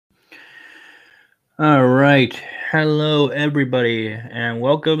All right. Hello, everybody, and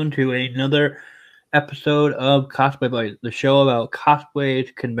welcome to another episode of Cosplay Bites, the show about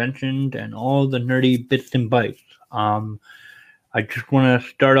cosplays, conventions, and all the nerdy bits and bytes. I just want to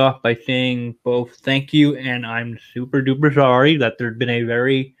start off by saying both thank you and I'm super duper sorry that there's been a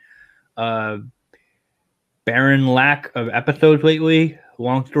very uh, barren lack of episodes lately.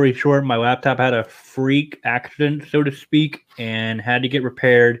 Long story short, my laptop had a freak accident, so to speak, and had to get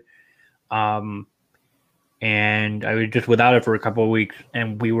repaired. Um, and I was just without it for a couple of weeks.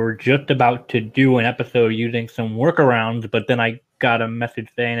 And we were just about to do an episode using some workarounds, but then I got a message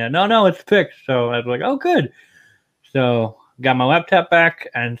saying that no, it's fixed. So I was like, oh, good. So got my laptop back,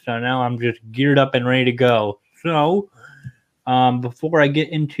 and so now I'm just geared up and ready to go. So before I get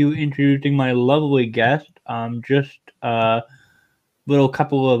into introducing my lovely guest, just little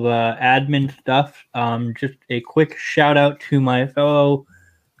couple of admin stuff. Just a quick shout out to my fellow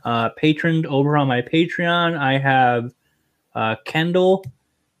patrons over on my Patreon. I have Kendall,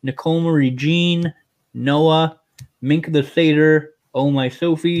 Nicole Marie Jean, Noah, Mink the Satyr, Oh My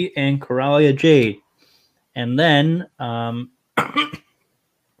Sophie, and Coralia Jade. And then, there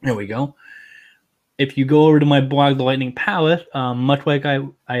we go. If you go over to my blog, The Lightning Palace, much like I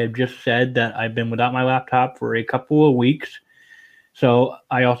have just said that I've been without my laptop for a couple of weeks, so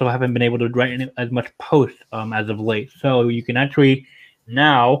I also haven't been able to write as much post as of late. So you can actually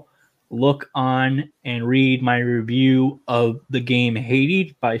now look on and read my review of the game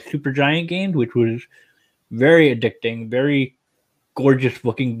Hades by Supergiant Games, which was very addicting, very gorgeous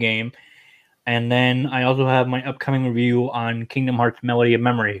looking game. And then I also have my upcoming review on Kingdom Hearts Melody of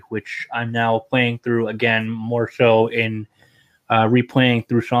Memory, which I'm now playing through again, more so in replaying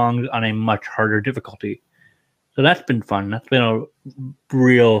through songs on a much harder difficulty. So that's been fun. That's been a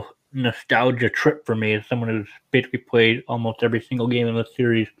real nostalgia trip for me as someone who's basically played almost every single game in the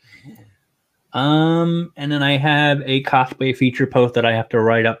series. And then I have a cosplay feature post that I have to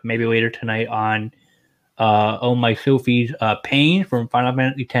write up maybe later tonight on Oh My Sophie's Pain from Final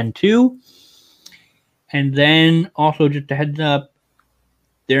Fantasy X-2. And then also just a heads up,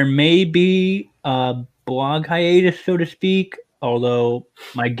 there may be a blog hiatus, so to speak, although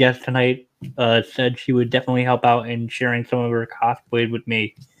my guest tonight said she would definitely help out in sharing some of her cosplays with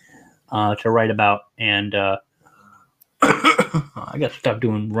me to write about. And I got to stop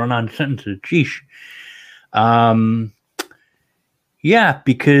doing run-on sentences. Geesh. Yeah,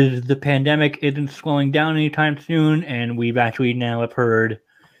 because the pandemic isn't slowing down anytime soon, and we've actually now have heard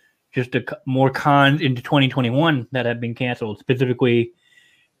just more cons into 2021 that have been canceled. Specifically,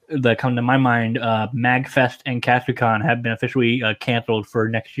 that come to my mind, MagFest and CastleCon have been officially canceled for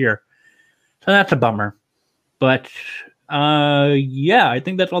next year. So that's a bummer. But yeah, I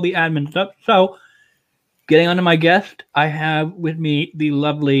think that's all the admin stuff. So getting on to my guest, I have with me the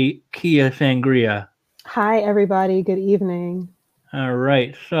lovely Kia Sangria. Hi, everybody. Good evening. All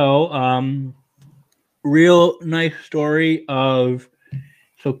right. So real nice story of,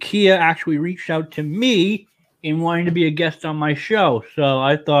 so Kia actually reached out to me in wanting to be a guest on my show. So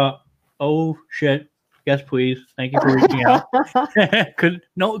I thought, oh shit, yes please, thank you for reaching out. Because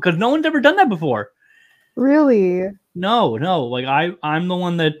no one's ever done that before. Really? No, like I'm the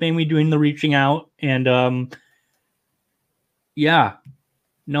one that made me doing the reaching out, and yeah,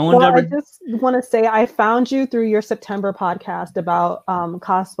 no one's Well, I ever. just want to say I found you through your September podcast about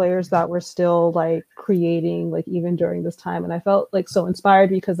cosplayers that were still like creating like even during this time, and I felt like so inspired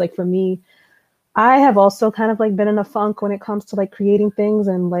because like for me, I have also kind of like been in a funk when it comes to like creating things,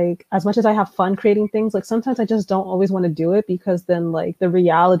 and like as much as I have fun creating things, like sometimes I just don't always want to do it because then like the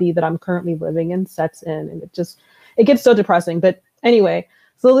reality that I'm currently living in sets in, and it gets so depressing. But anyway,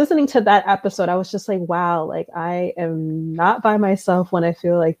 so listening to that episode, I was just like, wow, like I am not by myself when I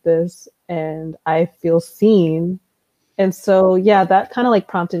feel like this, and I feel seen. And so yeah, that kind of like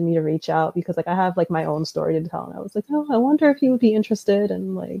prompted me to reach out because like I have like my own story to tell, and I was like, oh, I wonder if you would be interested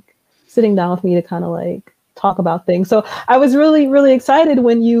in like sitting down with me to kind of like talk about things. So I was really, really excited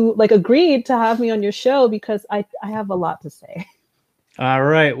when you like agreed to have me on your show because I have a lot to say. All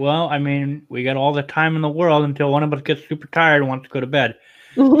right, well, I mean, we got all the time in the world until one of us gets super tired and wants to go to bed.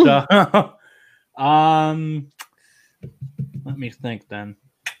 So, let me think then.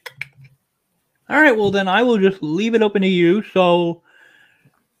 All right, well then I will just leave it open to you. So,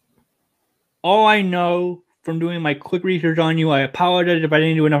 all I know from doing my quick research on you, I apologize if I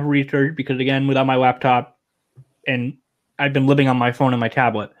didn't do enough research because again, without my laptop, and I've been living on my phone and my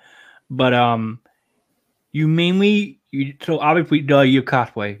tablet. But you mainly so obviously, you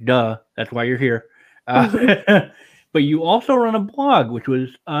cosplay, that's why you're here. But you also run a blog, which was,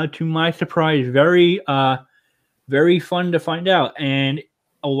 to my surprise, very fun to find out. And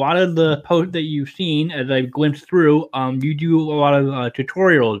a lot of the posts that you've seen as I glimpsed through, you do a lot of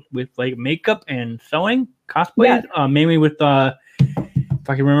tutorials with like makeup and sewing cosplays, mainly with if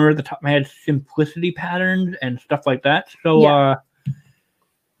I can remember at the top of my head, simplicity patterns and stuff like that. So,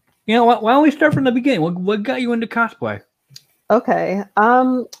 you know, why don't we start from the beginning? What got you into cosplay? Okay.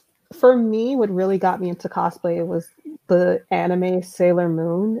 For me, what really got me into cosplay was the anime Sailor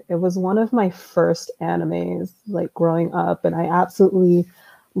Moon. It was one of my first animes, like growing up, and I absolutely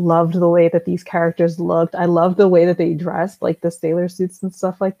loved the way that these characters looked. I loved the way that they dressed, like the sailor suits and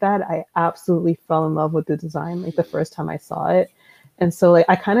stuff like that. I absolutely fell in love with the design, like the first time I saw it. And so, like,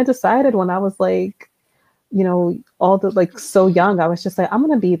 I kind of decided when I was like, you know, all the like so young, I was just like, I'm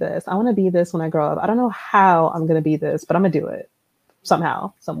gonna be this. I want to be this when I grow up. I don't know how I'm gonna be this, but I'm gonna do it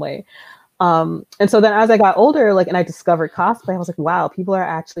somehow, some way. And so then as I got older, like, and I discovered cosplay, I was like, wow, people are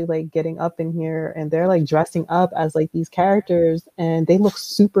actually like getting up in here and they're like dressing up as like these characters and they look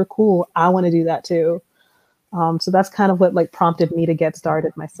super cool. I want to do that too. So that's kind of what like prompted me to get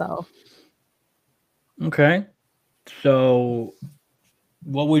started myself. Okay. So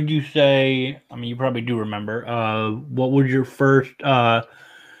what would you say? I mean, you probably do remember. What was your first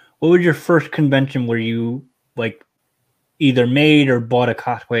convention where you like either made or bought a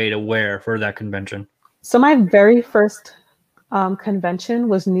cosplay to wear for that convention? So my very first convention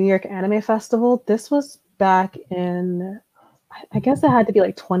was New York Anime Festival. This was back in, I guess it had to be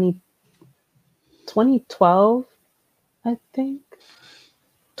like 2012, I think.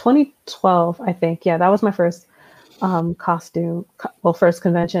 2012, I think. Yeah, that was my first first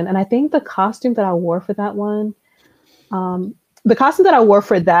convention. And I think the costume that I wore for that one, the costume that I wore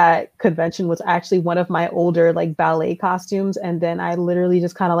for that convention was actually one of my older like ballet costumes. And then I literally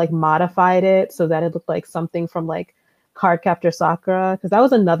just kind of like modified it so that it looked like something from like Cardcaptor Sakura, because that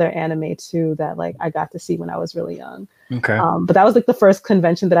was another anime too that like I got to see when I was really young. Okay. But that was like the first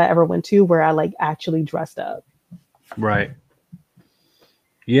convention that I ever went to where I like actually dressed up. Right.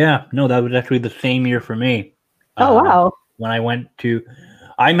 Yeah, no, that was actually the same year for me. Oh, wow. When I meant to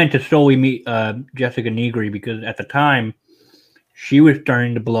solely meet Jessica Negri because at the time she was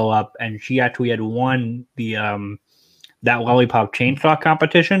starting to blow up and she actually had won the that Lollipop Chainsaw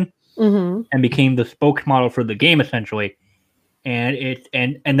competition and became the spokesmodel for the game essentially. And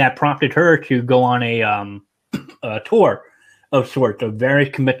that prompted her to go on a tour of sorts of various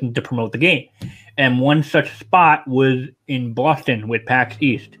commitments to promote the game. And one such spot was in Boston with PAX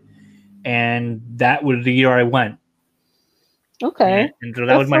East. And that was the year I went. Okay. And so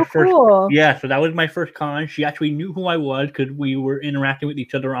that was my first. Cool. Yeah, so that was my first con. She actually knew who I was because we were interacting with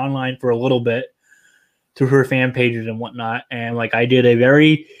each other online for a little bit through her fan pages and whatnot. And like I did a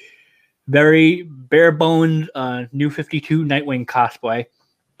very, very bare bones New 52 Nightwing cosplay.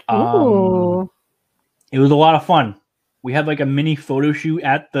 It was a lot of fun. We had like a mini photo shoot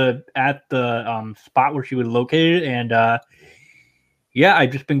at the spot where she was located, and yeah,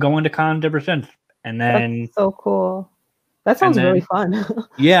 I've just been going to cons ever since. And then that's so cool. That sounds really fun.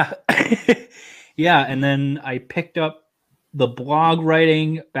 Yeah. Yeah, and then I picked up the blog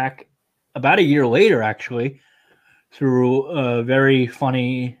writing back about a year later, actually, through a very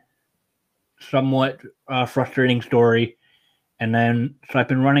funny, somewhat frustrating story. And then, so I've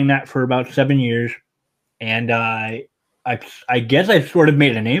been running that for about 7 years. And I guess I've sort of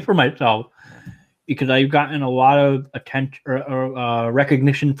made a name for myself because I've gotten a lot of attention or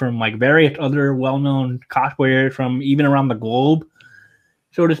recognition from like various other well-known cosplayers from even around the globe,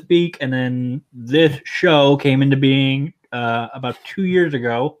 so to speak. And then this show came into being about 2 years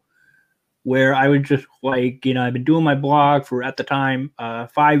ago, where I was just like, you know, I've been doing my blog for at the time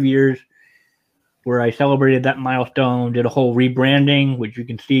 5 years, where I celebrated that milestone, did a whole rebranding, which you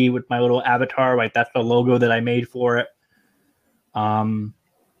can see with my little avatar, like that's the logo that I made for it.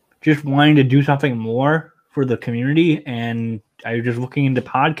 Just wanting to do something more for the community, and I was just looking into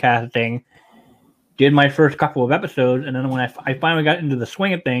podcasting, did my first couple of episodes, and then when I finally got into the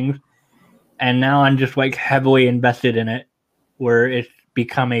swing of things, and now I'm just like heavily invested in it, where it's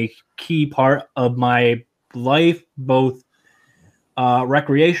become a key part of my life, both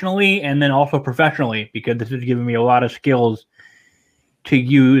recreationally and then also professionally, because this has given me a lot of skills to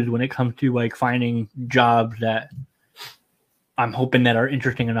use when it comes to like finding jobs that I'm hoping that are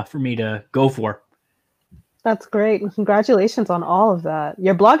interesting enough for me to go for. That's great. And congratulations on all of that.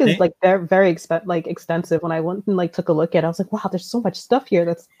 Your blog is like very extensive. When I went and like took a look at it, I was like, wow, there's so much stuff here.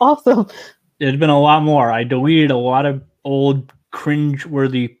 That's awesome. There's been a lot more. I deleted a lot of old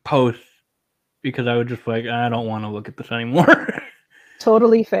cringe-worthy posts because I was just like, I don't want to look at this anymore.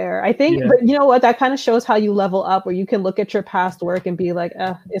 Totally fair. I think, Yeah. but you know what? That kind of shows how you level up, where you can look at your past work and be like,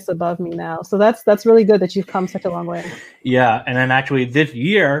 it's above me now. So that's really good that you've come such a long way. Yeah, and then actually this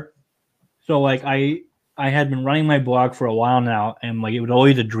year, so like I had been running my blog for a while now, and like it was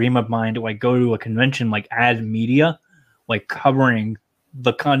always a dream of mine to like go to a convention like as media, like covering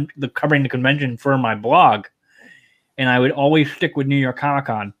the covering the convention for my blog, and I would always stick with New York Comic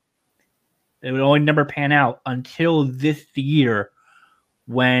Con. It would always never pan out until this year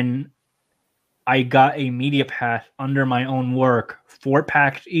when I got a media pass under my own work for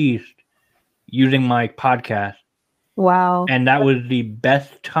PAX East using my podcast. Wow. And that was the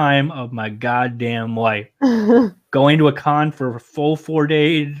best time of my goddamn life. Going to a con for a full 4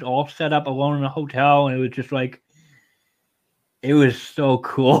 days, all set up alone in a hotel, and it was just like, it was so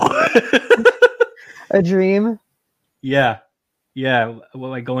cool. A dream. Yeah.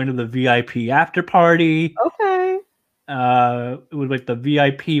 Like going to the VIP after party. Okay. It was like the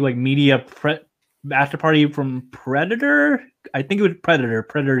VIP like media after party from Predator. I think it was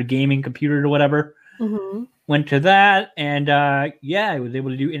Predator Gaming Computers or whatever. Mm-hmm. Went to that, and I was able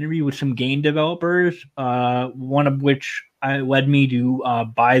to do interview with some game developers. One of which led me to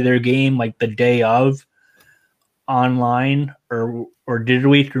buy their game like the day of online or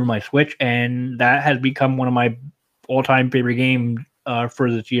digitally through my Switch, and that has become one of my all-time favorite games for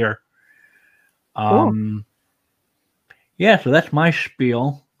this year. Cool. Yeah, so that's my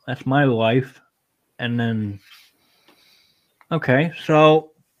spiel. That's my life. And then, okay,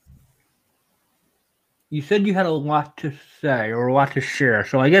 so you said you had a lot to say or a lot to share.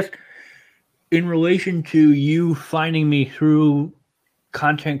 So I guess in relation to you finding me through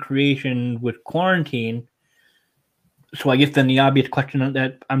content creation with quarantine, so I guess then the obvious question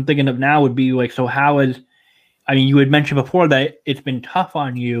that I'm thinking of now would be like, so how is, I mean, you had mentioned before that it's been tough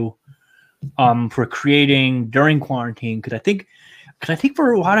on you for creating during quarantine, because I think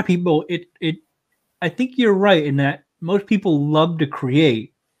for a lot of people I think you're right in that most people love to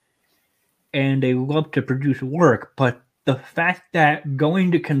create and they love to produce work, but the fact that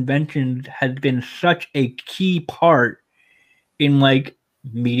going to conventions has been such a key part in like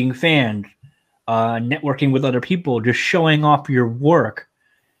meeting fans, networking with other people, just showing off your work,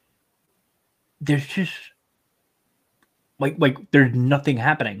 there's just like there's nothing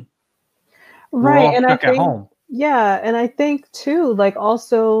happening. We're all And stuck at home. Yeah, and I think too, like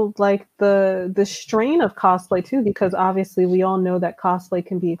also like the strain of cosplay too, because obviously we all know that cosplay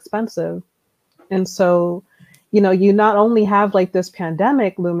can be expensive. And so, you not only have like this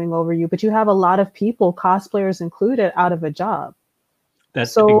pandemic looming over you, but you have a lot of people, cosplayers included, out of a job.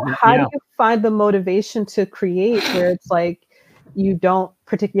 So how do you find the motivation to create where it's like you don't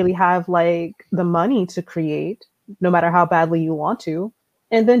particularly have like the money to create, no matter how badly you want to?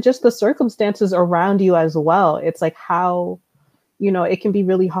 And then just the circumstances around you as well. It's like how, it can be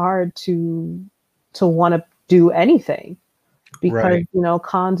really hard to want to do anything because, right.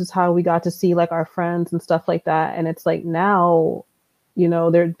 Cons is how we got to see like our friends and stuff like that. And it's like now,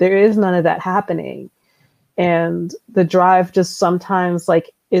 there is none of that happening. And the drive just sometimes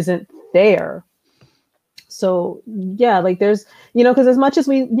like isn't there. So yeah, like there's, because as much as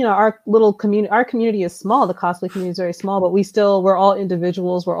we, our little community, our community is small, the cosplay community is very small, but we're all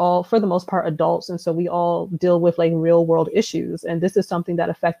individuals. We're all, for the most part, adults. And so we all deal with like real world issues. And this is something that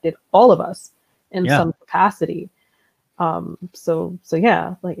affected all of us in some capacity. So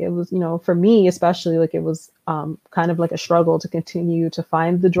yeah, like it was, for me, especially like it was kind of like a struggle to continue to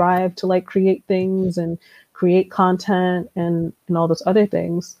find the drive to like create things and create content and all those other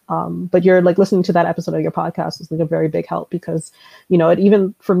things. But you're like listening to that episode of your podcast is like a very big help because, it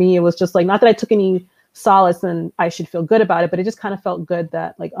even for me, it was just like, not that I took any solace and I should feel good about it, but it just kind of felt good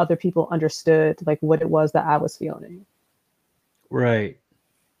that like other people understood like what it was that I was feeling. Right.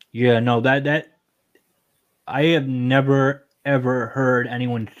 Yeah, no, that I have never ever heard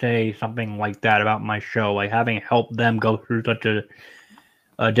anyone say something like that about my show, like having helped them go through such a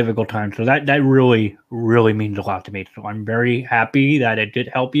difficult time. So that really, really means a lot to me. So I'm very happy that it did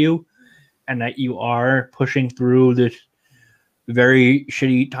help you and that you are pushing through this very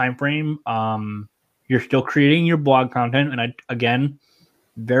shitty time frame. You're still creating your blog content, and again,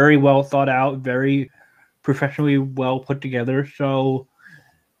 very well thought out, very professionally well put together. So,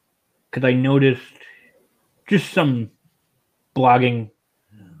 because I noticed just some blogging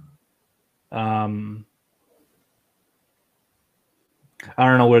I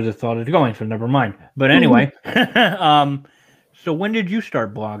don't know where the thought is going, so never mind. But anyway, so when did you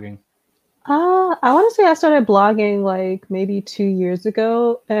start blogging? I want to say I started blogging like maybe 2 years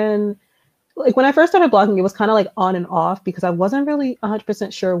ago, and like when I first started blogging, it was kind of like on and off because I wasn't really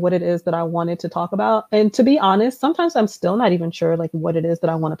 100% sure what it is that I wanted to talk about. And to be honest, sometimes I'm still not even sure like what it is that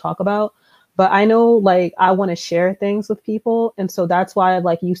I want to talk about. But I know like I want to share things with people. And so that's why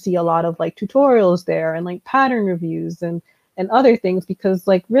like you see a lot of like tutorials there and like pattern reviews and other things, because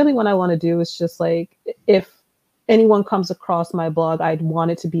like really what I want to do is just like if anyone comes across my blog, I'd want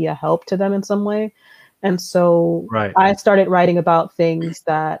it to be a help to them in some way. And so Right. I started writing about things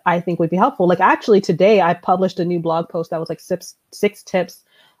that I think would be helpful. Like actually today I published a new blog post that was like six tips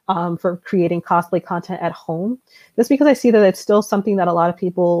for creating cosplay content at home. Just because I see that it's still something that a lot of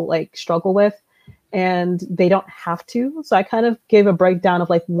people like struggle with and they don't have to. So I kind of gave a breakdown of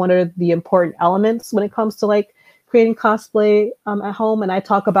like what are the important elements when it comes to like creating cosplay at home. And I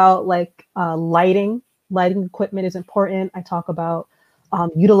talk about like lighting equipment is important. I talk about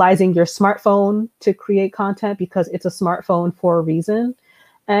utilizing your smartphone to create content because it's a smartphone for a reason.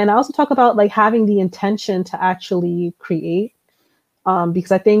 And I also talk about like having the intention to actually create,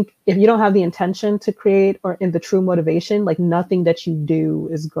 because I think if you don't have the intention to create or in the true motivation, like nothing that you do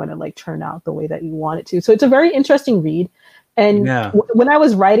is going to like turn out the way that you want it to. So it's a very interesting read. And Yeah. when I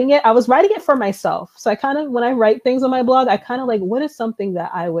was writing it for myself. So I kind of, when I write things on my blog, I kind of like, what is something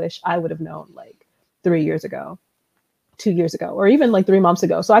that I wish I would have known like 3 years ago? 2 years ago, or even like 3 months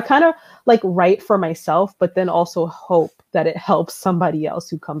ago. So I kind of like write for myself, but then also hope that it helps somebody else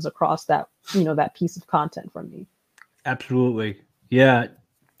who comes across that, that piece of content from me. Absolutely. Yeah.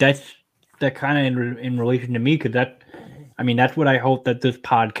 That's that kind of in relation to me, because that's what I hope that this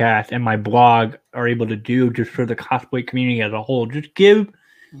podcast and my blog are able to do just for the cosplay community as a whole. Just give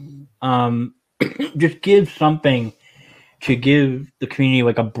just give something to give the community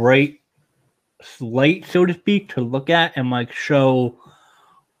like a bright slate, so to speak, to look at and like show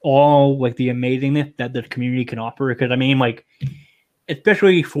all like the amazingness that this community can offer. Because I mean, like,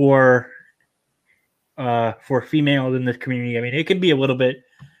 especially for females in this community, I mean, it can be a little bit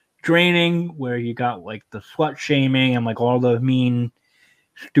draining where you got like the slut shaming and like all the mean,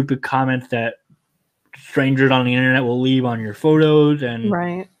 stupid comments that strangers on the internet will leave on your photos. And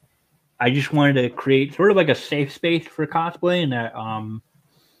Right. I just wanted to create sort of like a safe space for cosplay, and that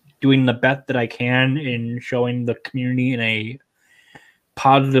doing the best that I can in showing the community in a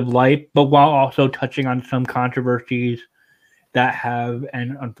positive light, but while also touching on some controversies that have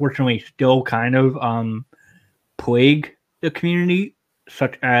and unfortunately still kind of plague the community,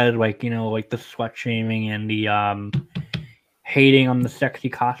 such as like the slut shaming and the hating on the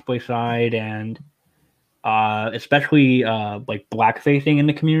sexy cosplay side, and especially like blackfacing in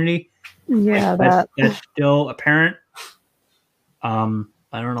the community. Yeah, that's still apparent.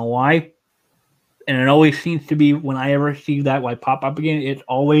 I don't know why. And it always seems to be when I ever see that like pop up again, it's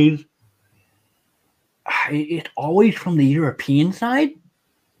always from the European side.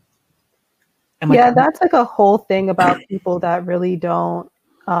 And yeah, that's like a whole thing about people that really don't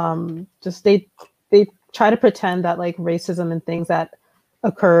just they try to pretend that like racism and things that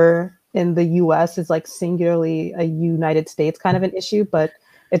occur in the US is like singularly a United States kind of an issue, but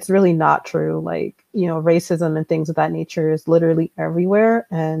it's really not true. Like, racism and things of that nature is literally everywhere.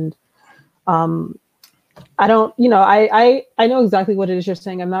 And I don't, I know exactly what it is you're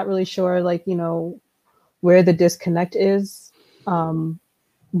saying. I'm not really sure, like, where the disconnect is.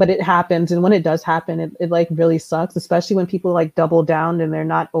 But it happens. And when it does happen, it like really sucks, especially when people like double down and they're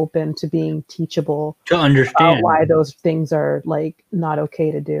not open to being teachable to understand why those things are like not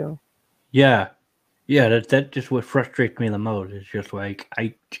okay to do. Yeah. That just what frustrates me the most. It's just like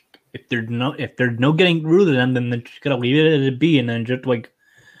if there's no getting through to them, then they're just gotta leave it as it be, and then just like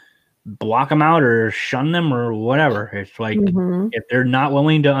block them out or shun them or whatever. It's like if they're not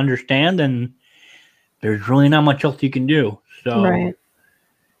willing to understand, then there's really not much else you can do. So, right.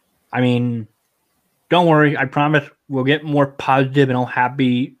 I mean, don't worry. I promise we'll get more positive and all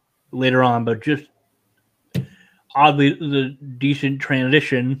happy later on. But just oddly, the decent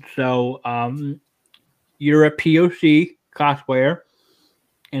transition. So, you're a POC cosplayer,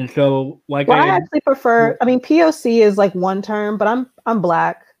 and so like I actually prefer. I mean, POC is like one term, but I'm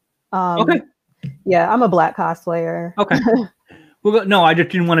Black. Okay. Yeah, I'm a Black cosplayer. Okay. Well, no, I just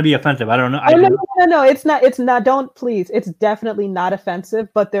didn't want to be offensive. I don't know. No, it's not. It's not. Don't please. It's definitely not offensive,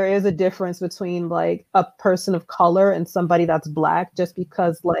 but there is a difference between like a person of color and somebody that's Black. Just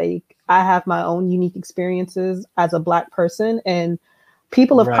because like I have my own unique experiences as a Black person, and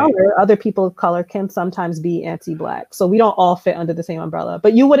people of color, other people of color can sometimes be anti-Black. So we don't all fit under the same umbrella.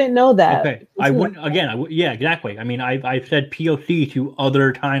 But you wouldn't know that. Okay. I wouldn't. Again, yeah, exactly. I mean, I've said POC to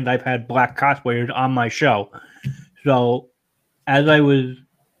other times I've had Black cosplayers on my show. So, as I was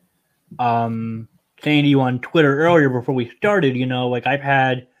saying to you on Twitter earlier before we started, like I've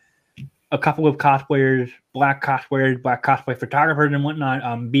had a couple of cosplayers, black cosplay photographers and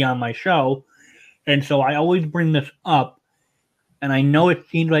whatnot, be on my show. And so I always bring this up. And I know it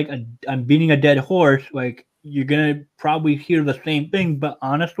seems like I'm beating a dead horse. Like, you're going to probably hear the same thing. But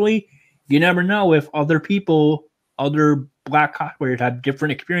honestly, you never know if other people, other black cosplayers have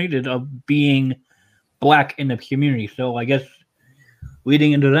different experiences of being black in the community. So I guess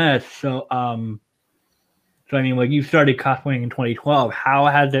leading into that, so I mean, like, you started cosplaying in 2012. How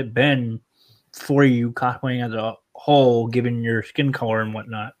has it been for you cosplaying as a whole, given your skin color and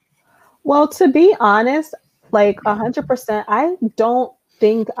whatnot? Well, to be honest, like 100%, I don't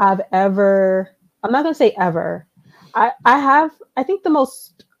think I've ever, I'm not going to say ever. I think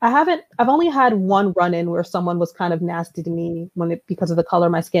I've only had one run in where someone was kind of nasty to me because of the color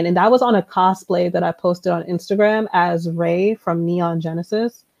of my skin. And that was on a cosplay that I posted on Instagram as Ray from Neon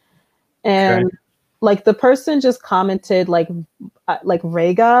Genesis. And Okay. like the person just commented like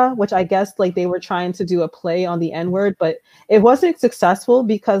Rega, which I guess like they were trying to do a play on the N-word, but it wasn't successful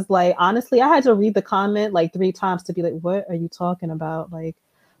because like honestly I had to read the comment like 3 times to be like, what are you talking about? Like,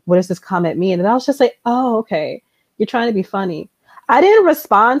 what does this comment mean? And I was just like, oh, okay, you're trying to be funny. I didn't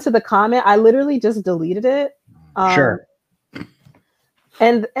respond to the comment. I literally just deleted it. Sure.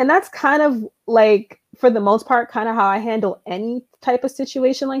 And that's kind of like, for the most part, kind of how I handle any type of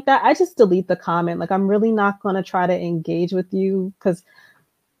situation like that. I just delete the comment. Like, I'm really not going to try to engage with you because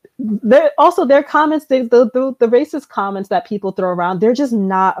their comments, the racist comments that people throw around, they're just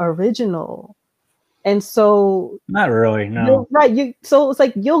not original. And so, Not really, no. right. So it's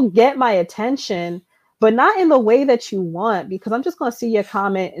like, you'll get my attention, but not in the way that you want, because I'm just going to see your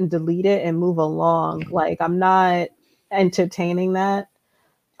comment and delete it and move along. Like, I'm not entertaining that.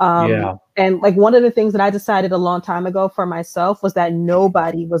 Yeah. And like one of the things that I decided a long time ago for myself was that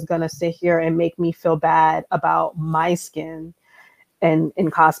nobody was going to sit here and make me feel bad about my skin and in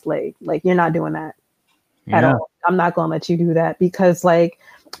cosplay. Like, you're not doing that at all. I'm not going to let you do that, because like,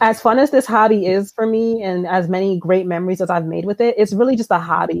 as fun as this hobby is for me and as many great memories as I've made with it, it's really just a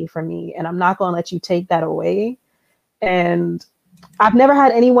hobby for me. And I'm not going to let you take that away. And I've never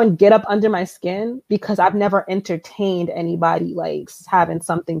had anyone get up under my skin because I've never entertained anybody like having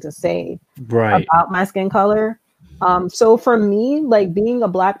something to say Right. about my skin color. So for me, like being a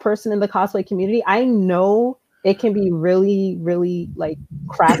Black person in the cosplay community, I know it can be really, really like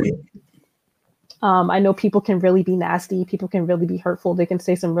crappy. I know people can really be nasty. People can really be hurtful. They can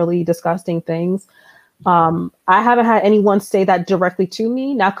say some really disgusting things. I haven't had anyone say that directly to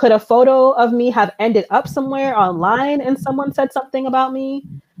me. Now, could a photo of me have ended up somewhere online and someone said something about me?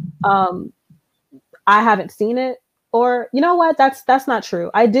 I haven't seen it. Or, you know what? That's not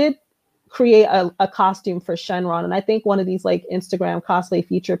true. I did create a costume for Shenron, and I think one of these like Instagram cosplay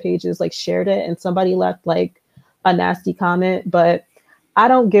feature pages like shared it, and somebody left like a nasty comment, but I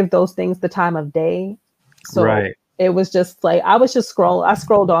don't give those things the time of day. So Right. it was just like, I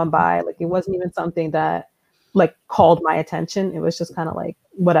scrolled on by. Like, it wasn't even something that like called my attention. It was just kind of like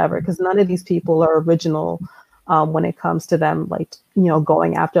whatever, because none of these people are original when it comes to them, like, you know,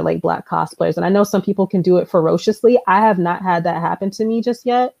 going after like Black cosplayers. And I know some people can do it ferociously. I have not had that happen to me just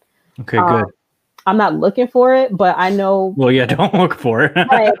yet. Okay, good. I'm not looking for it, but I know. Well, yeah, don't look for it.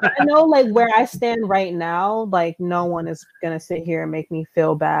 Right, I know like where I stand right now, like no one is gonna sit here and make me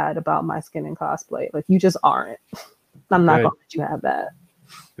feel bad about my skin and cosplay. Like, you just aren't. I'm not gonna let you have that.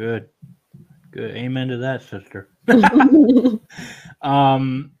 Good. Amen to that, sister.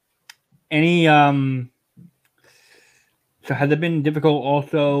 Any so has it been difficult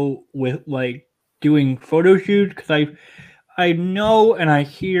also with like doing photo shoots? Because I know and I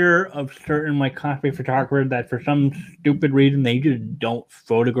hear of certain like cosplay photographers that for some stupid reason they just don't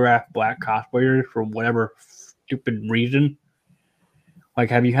photograph Black cosplayers for whatever stupid reason.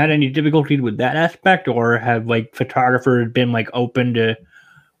 Like, have you had any difficulties with that aspect, or have like photographers been like open to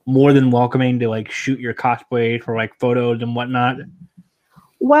more than welcoming to like shoot your cosplay for like photos and whatnot?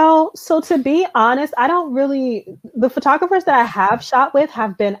 Well, so to be honest, the photographers that I have shot with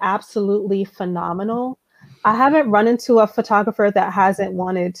have been absolutely phenomenal. I haven't run into a photographer that hasn't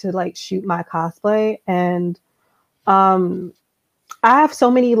wanted to like shoot my cosplay. And I have so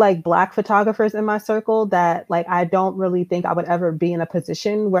many like Black photographers in my circle that like I don't really think I would ever be in a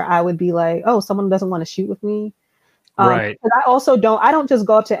position where I would be like, oh, someone doesn't want to shoot with me. Right. But I don't just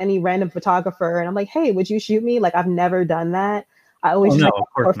go up to any random photographer and I'm like, hey, would you shoot me? Like, I've never done that. I always check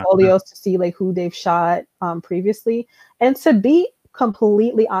portfolios to see like who they've shot previously. And to be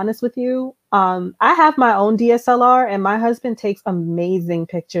completely honest with you, I have my own DSLR and my husband takes amazing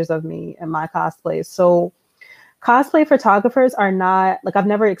pictures of me and my cosplays. So cosplay photographers are not like, I've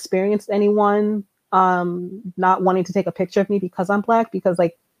never experienced anyone not wanting to take a picture of me because I'm Black, because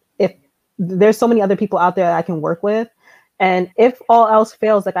like if there's so many other people out there that I can work with. And if all else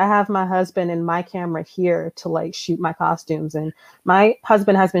fails, like I have my husband and my camera here to like shoot my costumes. And my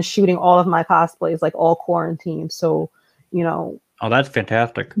husband has been shooting all of my cosplays, like all quarantine. So, you know. Oh, that's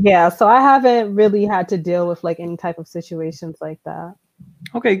fantastic. Yeah. So I haven't really had to deal with like any type of situations like that.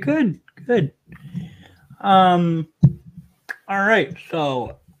 Okay, good. Good. All right.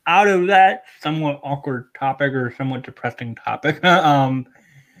 So out of that somewhat awkward topic or somewhat depressing topic,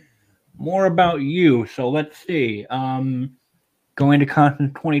 more about you. So let's see. Going to Con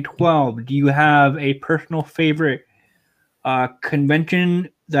in 2012, do you have a personal favorite convention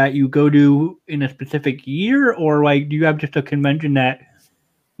that you go to in a specific year, or like do you have just a convention that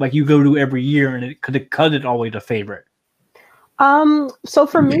like you go to every year and because it's always a favorite? So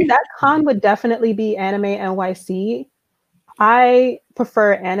for me, that con would definitely be Anime NYC. I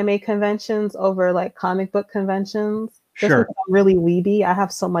prefer anime conventions over like comic book conventions. Sure. I'm really weeby. I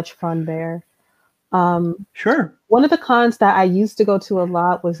have so much fun there. Sure. One of the cons that I used to go to a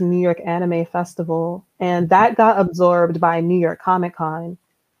lot was New York Anime Festival, and that got absorbed by New York Comic Con.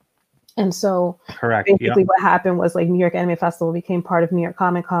 And so correct. Basically what happened was like New York Anime Festival became part of New York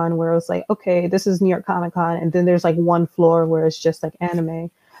Comic Con, where it was like, okay, this is New York Comic Con. And then there's like one floor where it's just like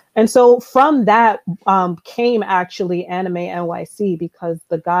anime. And so from that came actually Anime NYC, because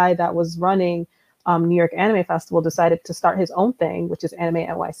the guy that was running New York Anime Festival decided to start his own thing, which is Anime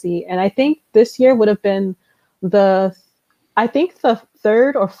NYC. And I think this year would have been the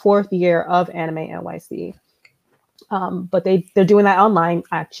third or fourth year of Anime NYC. But they're doing that online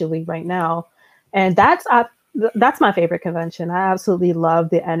actually right now. And that's my favorite convention. I absolutely love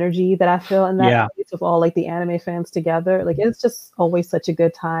the energy that I feel in that place of all like the anime fans together. Like it's just always such a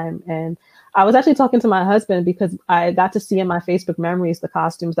good time. And I was actually talking to my husband because I got to see in my Facebook memories the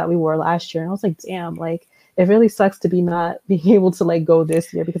costumes that we wore last year. And I was like, damn, like it really sucks to be not being able to like go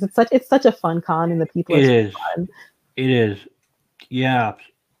this year, because it's such a fun con and the people are so fun. It is. Yeah.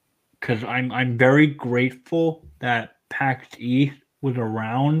 Because I'm very grateful that PAX East was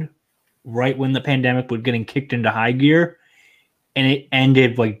around right when the pandemic was getting kicked into high gear, and it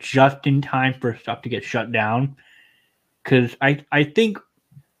ended like just in time for stuff to get shut down. Because I think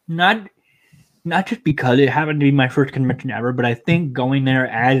not just because it happened to be my first convention ever, but I think going there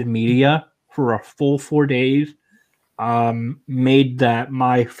as media for a full 4 days made that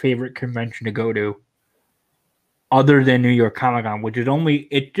my favorite convention to go to, other than New York Comic Con, which is only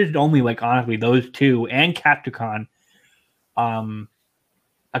like honestly those two, and Capticon.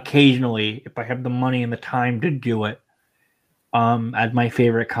 Occasionally, if I have the money and the time to do it, as my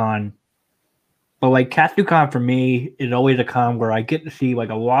favorite con. But like Capticon for me is always a con where I get to see like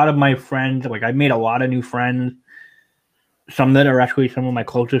a lot of my friends. Like I made a lot of new friends, some that are actually some of my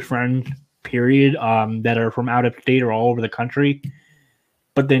closest friends, period, that are from out of state or all over the country.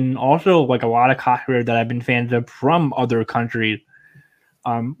 But then also like a lot of cosplayers that I've been fans of from other countries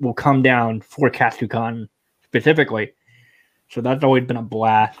will come down for Capticon specifically. So that's always been a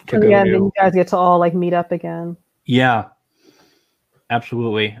blast to go to. Yeah, then you guys get to all like meet up again. Yeah,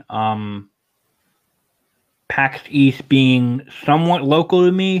 absolutely. PAX East being somewhat local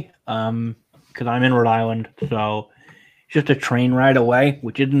to me, because I'm in Rhode Island, so it's just a train ride away,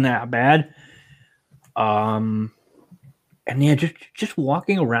 which isn't that bad. And yeah, just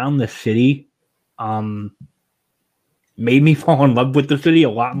walking around the city, made me fall in love with the city a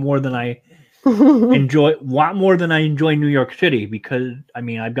lot more than I enjoy New York City, because I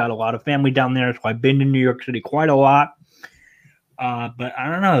mean I've got a lot of family down there, so I've been to New York City quite a lot. But I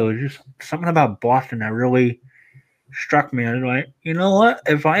don't know, it was just something about Boston that really struck me. I was like, you know what?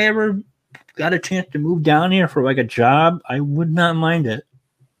 If I ever got a chance to move down here for like a job, I would not mind it.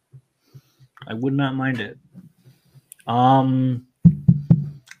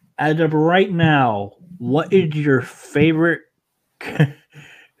 As of right now, what is your favorite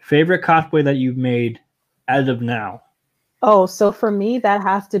cosplay that you've made as of now? Oh, so for me, that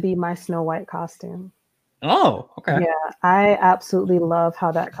has to be my Snow White costume. Oh, okay. Yeah, I absolutely love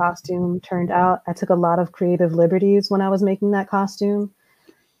how that costume turned out. I took a lot of creative liberties when I was making that costume.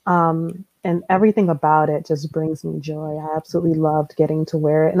 And everything about it just brings me joy. I absolutely loved getting to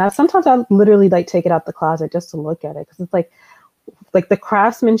wear it. And sometimes I literally like take it out the closet just to look at it, because it's like the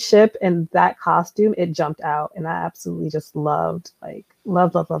craftsmanship in that costume, it jumped out. And I absolutely just loved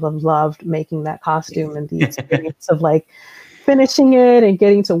making that costume, and the experience of like finishing it and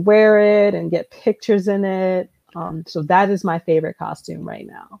getting to wear it and get pictures in it. So that is my favorite costume right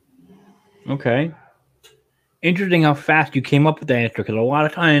now. Okay. Interesting how fast you came up with the answer, because a lot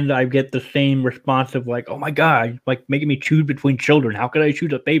of times I get the same response of like, oh my God, like making me choose between children. How could I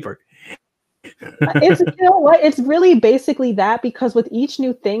choose a favorite? It's, you know what, it's really basically that, because with each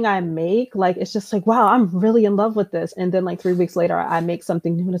new thing I make, like it's just like, wow, I'm really in love with this, and then like 3 weeks later I make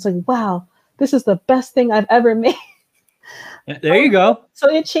something new and it's like, wow, this is the best thing I've ever made. Yeah, there you go. So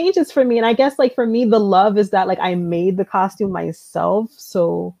it changes for me, and I guess like for me the love is that like I made the costume myself,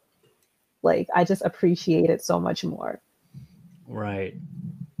 so like I just appreciate it so much more. Right.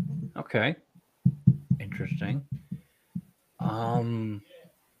 Okay. Interesting. So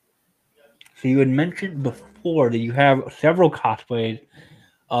you had mentioned before that you have several cosplays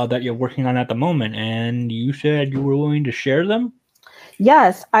that you're working on at the moment, and you said you were willing to share them.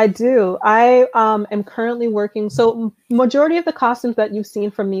 Yes, I do. I am currently working. So majority of the costumes that you've seen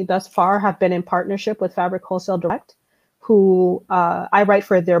from me thus far have been in partnership with Fabric Wholesale Direct, who I write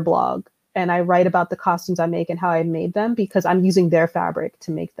for their blog, and I write about the costumes I make and how I made them because I'm using their fabric to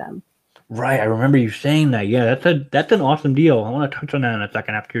make them. Right, I remember you saying that. Yeah, that's an awesome deal. I want to touch on that in a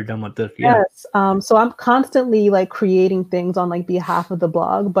second after you're done with this. Yeah. Yes. So I'm constantly like creating things on like behalf of the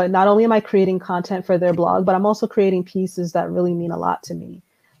blog, but not only am I creating content for their blog, but I'm also creating pieces that really mean a lot to me,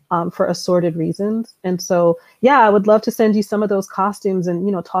 for assorted reasons. And so, yeah, I would love to send you some of those costumes and,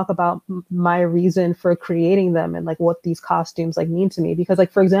 you know, talk about my reason for creating them and like what these costumes like mean to me. Because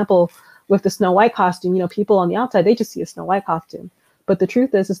like, for example, with the Snow White costume, you know, people on the outside, they just see a Snow White costume. But the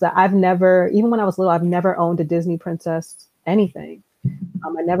truth is that I've never, even when I was little, I've never owned a Disney princess anything.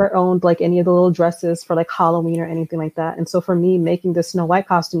 I never owned like any of the little dresses for like Halloween or anything like that. And so for me, making this Snow White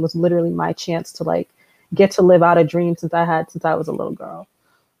costume was literally my chance to like get to live out a dream since I was a little girl.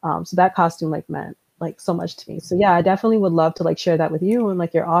 So that costume like meant like so much to me. So yeah, I definitely would love to like share that with you and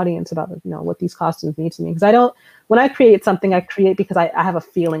like your audience about, you know, what these costumes mean to me. Because when I create something, I create because I have a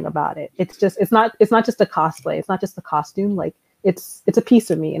feeling about it. It's not just a cosplay. It's not just a costume. Like it's a piece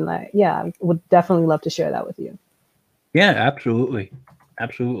of me. And I would definitely love to share that with you. Yeah, absolutely.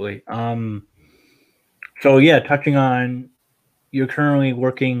 Absolutely. So yeah, touching on, you're currently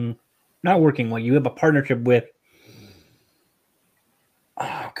not working, well, you have a partnership with,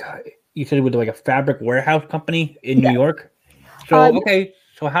 oh God, you said with like a fabric warehouse company in New York. So, okay.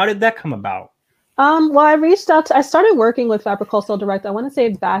 So how did that come about? Well, I started working with Fabric Wholesale Direct, I want to say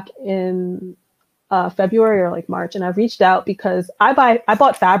back in February or like March. And I've reached out because I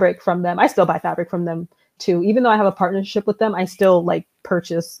bought fabric from them. I still buy fabric from them too. Even though I have a partnership with them, I still like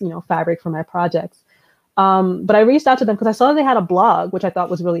purchase, you know, fabric for my projects. But I reached out to them because I saw they had a blog, which I thought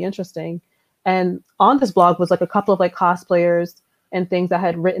was really interesting. And on this blog was like a couple of like cosplayers and things that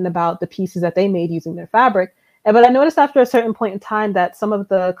had written about the pieces that they made using their fabric. But I noticed after a certain point in time that some of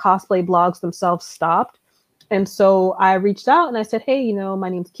the cosplay blogs themselves stopped. And so I reached out and I said, hey, you know, my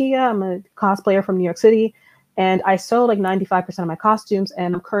name's Kia. I'm a cosplayer from New York City. And I sew like 95% of my costumes.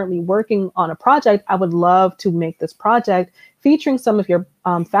 And I'm currently working on a project. I would love to make this project featuring some of your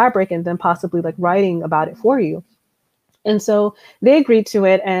fabric and then possibly like writing about it for you. And so they agreed to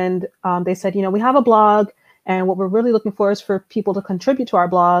it. And they said, you know, we have a blog. And what we're really looking for is for people to contribute to our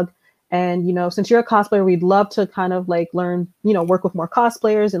blog. And, you know, since you're a cosplayer, we'd love to kind of like learn, you know, work with more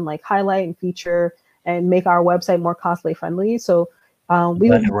cosplayers and like highlight and feature and make our website more cosplay friendly. So we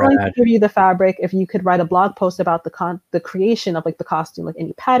would want to give you the fabric if you could write a blog post about the creation of like the costume, like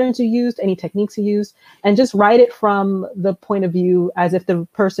any patterns you used, any techniques you used, and just write it from the point of view as if the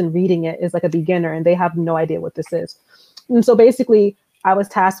person reading it is like a beginner and they have no idea what this is. And so basically I was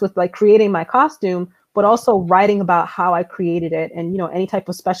tasked with like creating my costume, but also writing about how I created it and, you know, any type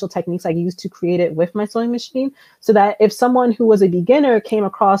of special techniques I used to create it with my sewing machine, so that if someone who was a beginner came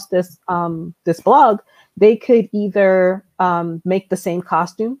across this blog, they could either make the same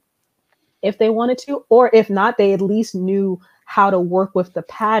costume if they wanted to, or if not, they at least knew how to work with the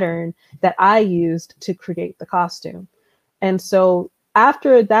pattern that I used to create the costume. And so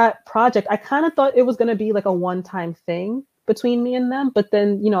after that project, I kind of thought it was going to be like a one-time thing between me and them. But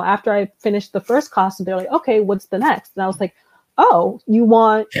then, you know, after I finished the first costume, they're like, okay, what's the next? And I was like, oh, you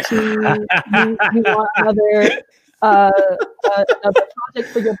want another project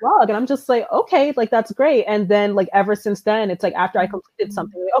for your blog? And I'm just like, okay, like that's great. And then like ever since then, it's like after I completed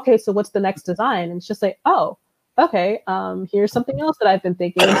something, like, okay, so what's the next design? And it's just like, oh, okay, here's something else that I've been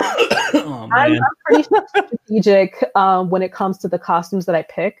thinking. I'm pretty strategic when it comes to the costumes that I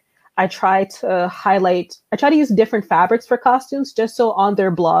pick. I try to use different fabrics for costumes just so on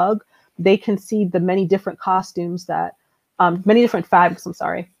their blog they can see the many different costumes that many different fabrics,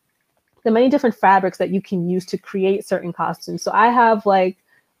 the many different fabrics that you can use to create certain costumes. So I have like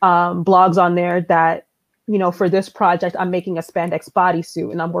blogs on there that, you know, for this project, I'm making a spandex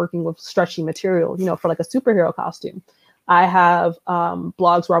bodysuit and I'm working with stretchy material, you know, for like a superhero costume. I have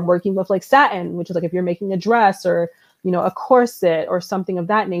blogs where I'm working with like satin, which is like if you're making a dress, or a corset or something of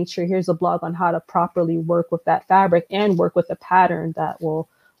that nature, here's a blog on how to properly work with that fabric and work with a pattern that will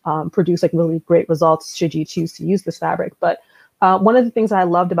produce like really great results should you choose to use this fabric. But one of the things I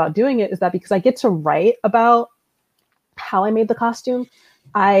loved about doing it is that because I get to write about how I made the costume,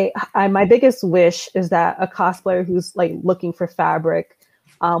 I my biggest wish is that a cosplayer who's like looking for fabric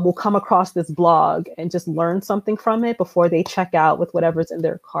will come across this blog and just learn something from it before they check out with whatever's in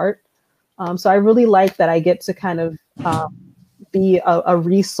their cart. So I really like that I get to kind of be a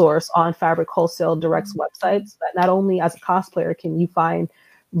resource on Fabric Wholesale Direct's websites, that not only as a cosplayer can you find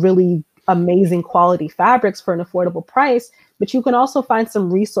really amazing quality fabrics for an affordable price, but you can also find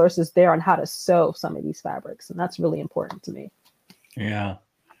some resources there on how to sew some of these fabrics. And that's really important to me. Yeah.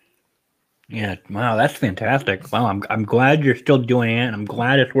 Yeah. Wow, that's fantastic. Wow, I'm glad you're still doing it, and I'm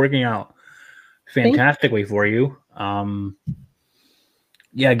glad it's working out fantastically for you.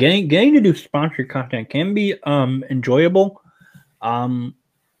 Yeah, getting to do sponsored content can be enjoyable.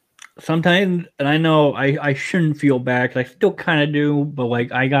 Sometimes, and I know I shouldn't feel bad because I still kind of do, but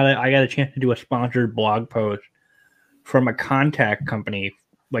like I got a chance to do a sponsored blog post from a contact company,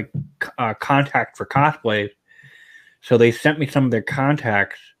 like Contact for Cosplays. So they sent me some of their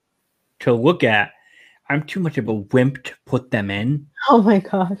contacts to look at. I'm too much of a wimp to put them in. Oh my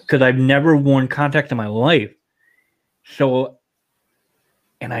gosh. Because I've never worn contacts in my life. So,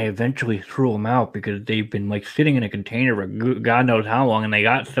 and I eventually threw them out because they've been like sitting in a container for God knows how long, and they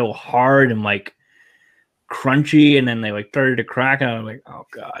got so hard and like crunchy, and then they like started to crack, and I was like, oh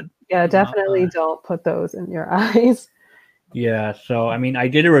God. Yeah, definitely don't put those in your eyes. Yeah, so I mean, I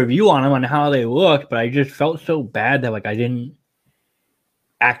did a review on them on how they looked, but I just felt so bad that like I didn't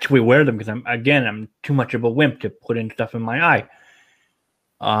actually wear them because I'm too much of a wimp to put in stuff in my eye.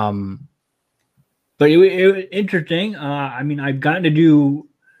 But it was interesting. I mean, I've gotten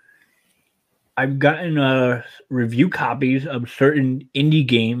review copies of certain indie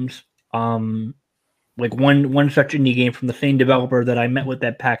games. Like one such indie game from the same developer that I met with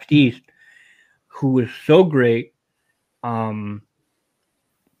at PAX East, who was so great. It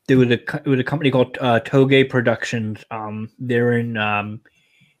was a company called Toge Productions. They're an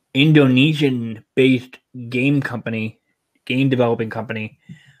Indonesian-based game developing company.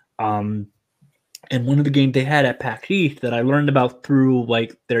 And one of the games they had at PAX East that I learned about through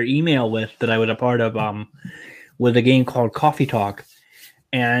like their email list that I was a part of was a game called Coffee Talk.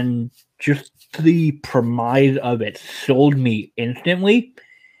 And just the premise of it sold me instantly.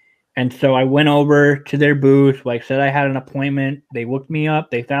 And so I went over to their booth, like said I had an appointment. They looked me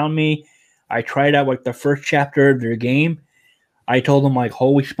up, they found me. I tried out like the first chapter of their game. I told them like,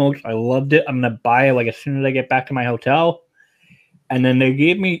 holy smokes, I loved it. I'm gonna buy it like as soon as I get back to my hotel. And then they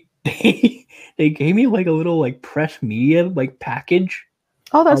gave me they gave me like a little like press media like package.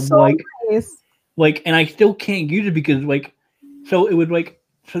 Oh, that's so like, nice. Like, and I still can't use it because like, so it was like,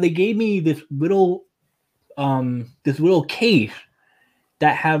 so they gave me this little case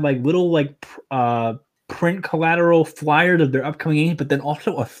that had like little like print collateral flyers of their upcoming games, but then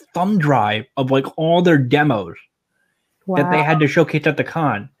also a thumb drive of like all their demos that they had to showcase at the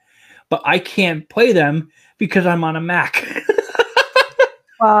con. But I can't play them because I'm on a Mac.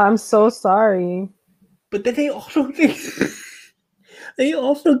 Wow, I'm so sorry. But then they also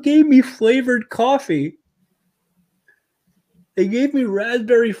gave me flavored coffee. They gave me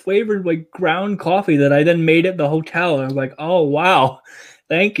raspberry flavored like ground coffee that I then made at the hotel. And I was like, oh wow,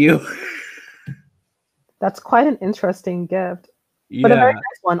 thank you. That's quite an interesting gift. Yeah. But a very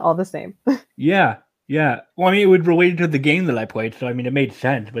nice one all the same. Yeah. Yeah. Well, I mean, it was related to the game that I played, so I mean it made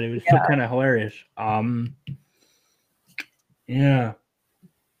sense, but it was still kind of hilarious. Yeah.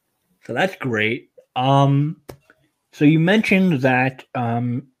 So that's great. So you mentioned that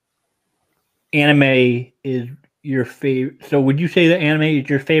anime is your favorite. So would you say that anime is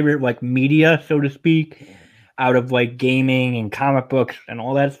your favorite like media, so to speak, out of like gaming and comic books and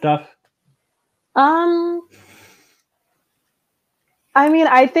all that stuff? I mean,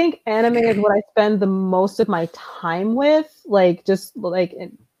 I think anime is what I spend the most of my time with, like just like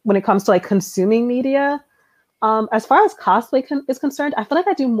when it comes to like consuming media. As far as cosplay is concerned, I feel like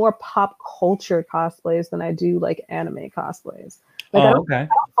I do more pop culture cosplays than I do like anime cosplays. Like I don't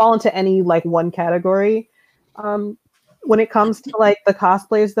fall into any like one category. When it comes to like the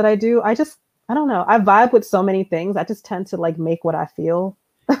cosplays that I do, I don't know. I vibe with so many things. I just tend to like make what I feel.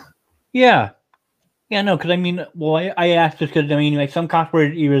 Yeah. Yeah, no, because I mean, well, I asked this because I mean, like some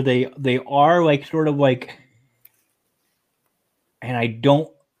cosplayers either they are like sort of like, and I don't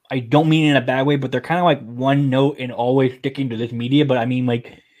mean in a bad way, but they're kind of like one note and always sticking to this media. But I mean,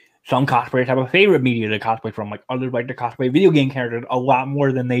 like some cosplayers have a favorite media to cosplay from, like others like to cosplay video game characters a lot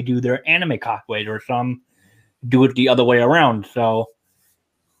more than they do their anime cosplays, or some do it the other way around. So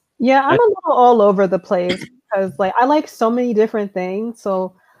yeah, I'm a little all over the place because like I like so many different things.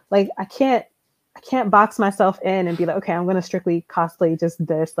 So like I can't box myself in and be like, okay, I'm gonna strictly cosplay just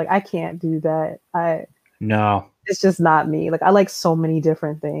this. Like I can't do that. no. It's just not me. Like I like so many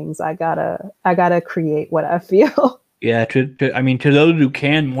different things. I gotta create what I feel. Yeah, I mean, to those who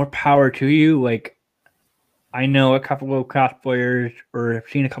can, more power to you. Like, I know a couple of cosplayers, or have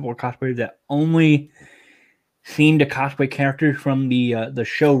seen a couple of cosplayers that only seem to cosplay characters from the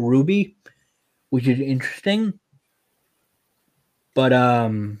show Ruby, which is interesting. But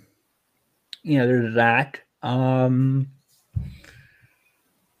there's that.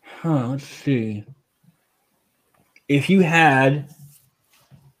 Let's see. If you had,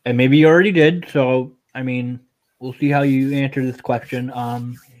 and maybe you already did, so I mean, we'll see how you answer this question.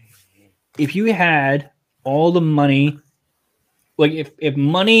 If you had all the money, like if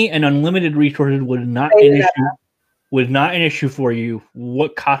money and unlimited resources was not an issue for you,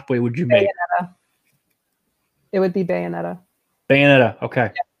 what cosplay would you make? Bayonetta. It would be Bayonetta. Bayonetta, okay.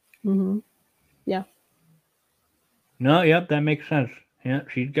 Yeah. Mm-hmm. Yeah. No, yep, that makes sense. Yeah,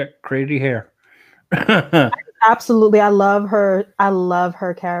 she's got crazy hair. Absolutely. I love her. I love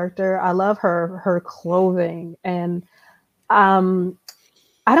her character. I love her clothing. And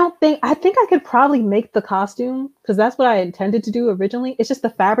I think I could probably make the costume because that's what I intended to do originally. It's just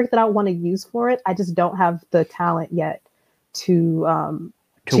the fabric that I want to use for it. I just don't have the talent yet to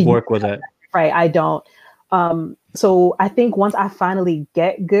work with it. Right. I don't. So I think once I finally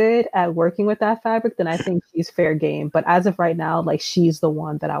get good at working with that fabric, then I think she's fair game. But as of right now, like she's the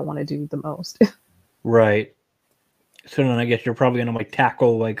one that I want to do the most. Right. So then I guess you're probably gonna like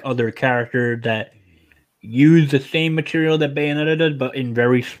tackle like other characters that use the same material that Bayonetta does, but in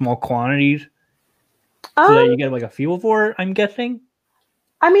very small quantities. So that you get like a feel for it, I'm guessing.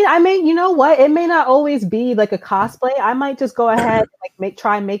 I mean, you know what? It may not always be like a cosplay. I might just go ahead and like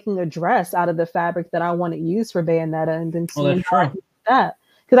try making a dress out of the fabric that I want to use for Bayonetta and then see that's true. that.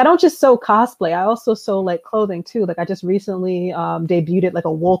 Because I don't just sew cosplay. I also sew like clothing too. Like I just recently debuted like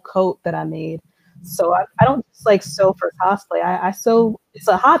a wool coat that I made. So I don't just like sew for cosplay. I sew, it's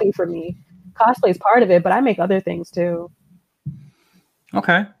a hobby for me. Cosplay is part of it, but I make other things too.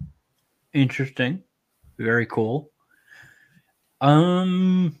 Okay. Interesting. Very cool.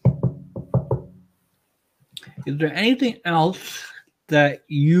 Is there anything else that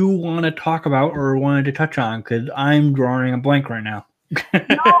you want to talk about or wanted to touch on? Because I'm drawing a blank right now.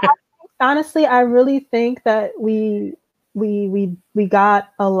 Honestly, I really think that we got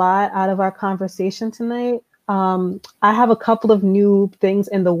a lot out of our conversation tonight. I have a couple of new things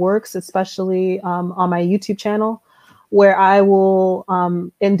in the works, especially on my YouTube channel, where I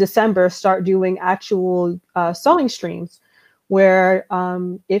will in December start doing actual sewing streams, where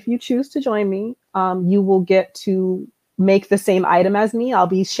if you choose to join me, you will get to make the same item as me. I'll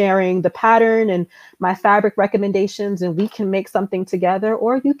be sharing the pattern and my fabric recommendations, and we can make something together,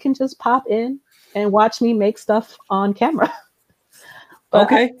 or you can just pop in and watch me make stuff on camera.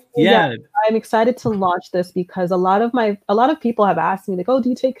 Okay. Yeah. I'm excited to launch this because a lot of people have asked me like, oh, do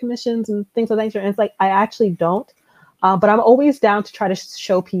you take commissions and things like that? And it's like, I actually don't. But I'm always down to try to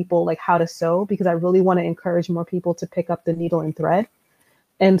show people like how to sew because I really want to encourage more people to pick up the needle and thread.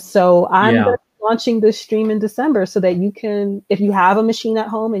 And so I'm launching this stream in December so that you can, if you have a machine at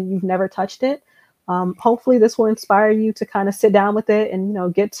home and you've never touched it, hopefully this will inspire you to kind of sit down with it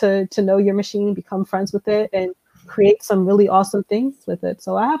and, get to know your machine, become friends with it, and create some really awesome things with it.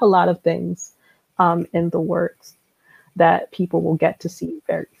 So I have a lot of things in the works that people will get to see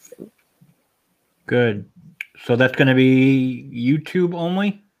very soon. Good. So that's going to be YouTube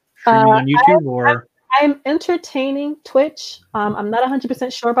only? Streaming on YouTube or? I'm entertaining Twitch. I'm not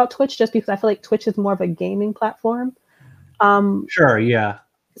 100% sure about Twitch just because I feel like Twitch is more of a gaming platform. Sure, yeah.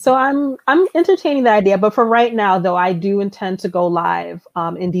 So I'm entertaining the idea, but for right now, though, I do intend to go live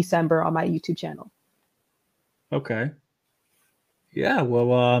in December on my YouTube channel. Okay. Yeah,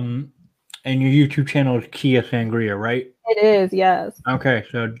 well, and your YouTube channel is Kia Sangria, right? It is, yes. Okay,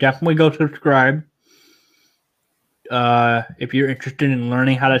 so definitely go subscribe. If you're interested in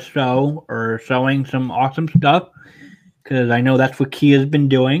learning how to sew or sewing some awesome stuff, because I know that's what Kia's been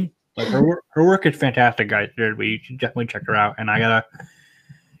doing. Like her work is fantastic, guys. You should definitely check her out. And I gotta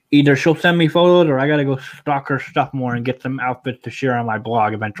either she'll send me photos or I gotta go stalk her stuff more and get some outfits to share on my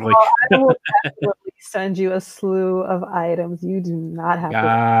blog eventually. Oh, I will definitely send you a slew of items. You do not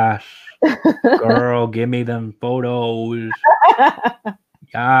have to. Girl, give me them photos.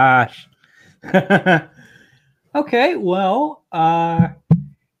 Gosh. Okay, well,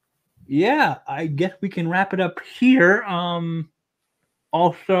 yeah, I guess we can wrap it up here.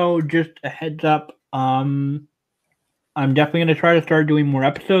 Also, just a heads up, I'm definitely going to try to start doing more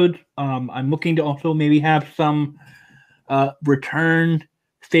episodes. I'm looking to also maybe have some return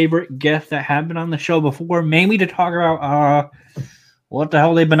favorite guests that have been on the show before, mainly to talk about what the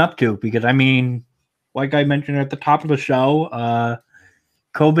hell they've been up to. Because, I mean, like I mentioned at the top of the show,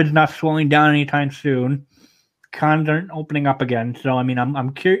 COVID's not slowing down anytime soon. Cons aren't opening up again. So, I mean,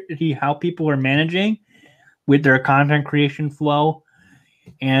 I'm curious to see how people are managing with their content creation flow.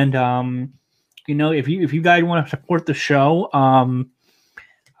 And, if you guys want to support the show,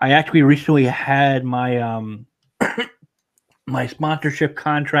 I actually recently had my my sponsorship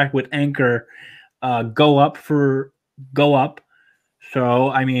contract with Anchor go up. So,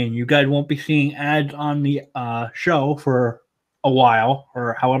 I mean, you guys won't be seeing ads on the show for a while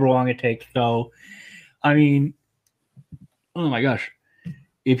or however long it takes. So, I mean, oh my gosh.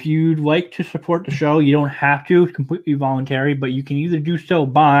 If you'd like to support the show, you don't have to. It's completely voluntary, but you can either do so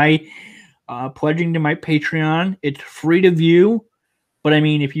by pledging to my Patreon. It's free to view, but I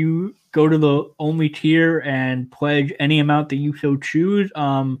mean, if you go to the only tier and pledge any amount that you so choose,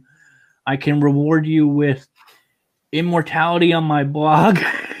 I can reward you with immortality on my blog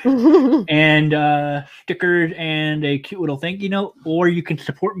and stickers and a cute little thank you note, or you can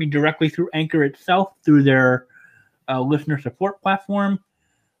support me directly through Anchor itself through their listener support platform.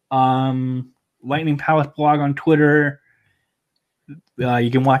 Lightning Palace blog on Twitter. You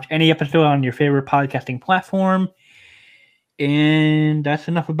can watch any episode on your favorite podcasting platform. And that's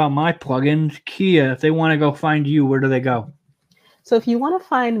enough about my plugins. Kia, if they want to go find you, where do they go? So if you want to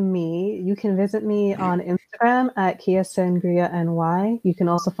find me, you can visit me on Instagram at Kia Sangria NY. You can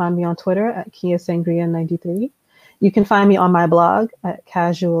also find me on Twitter at Kia Sangria 93. You can find me on my blog at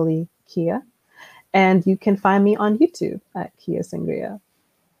Casually Kia. And you can find me on YouTube at Kia Sangria.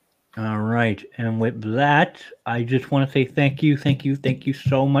 All right. And with that, I just want to say thank you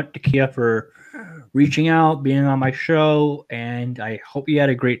so much to Kia for reaching out, being on my show, and I hope you had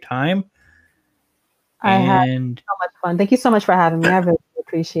a great time. I had so much fun. Thank you so much for having me. I really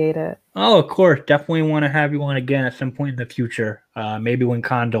appreciate it. Oh, of course. Definitely want to have you on again at some point in the future. Maybe when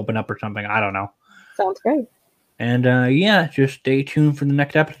cons open up or something. I don't know. Sounds great. And just stay tuned for the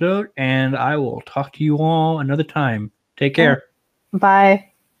next episode, and I will talk to you all another time. Take care. Bye.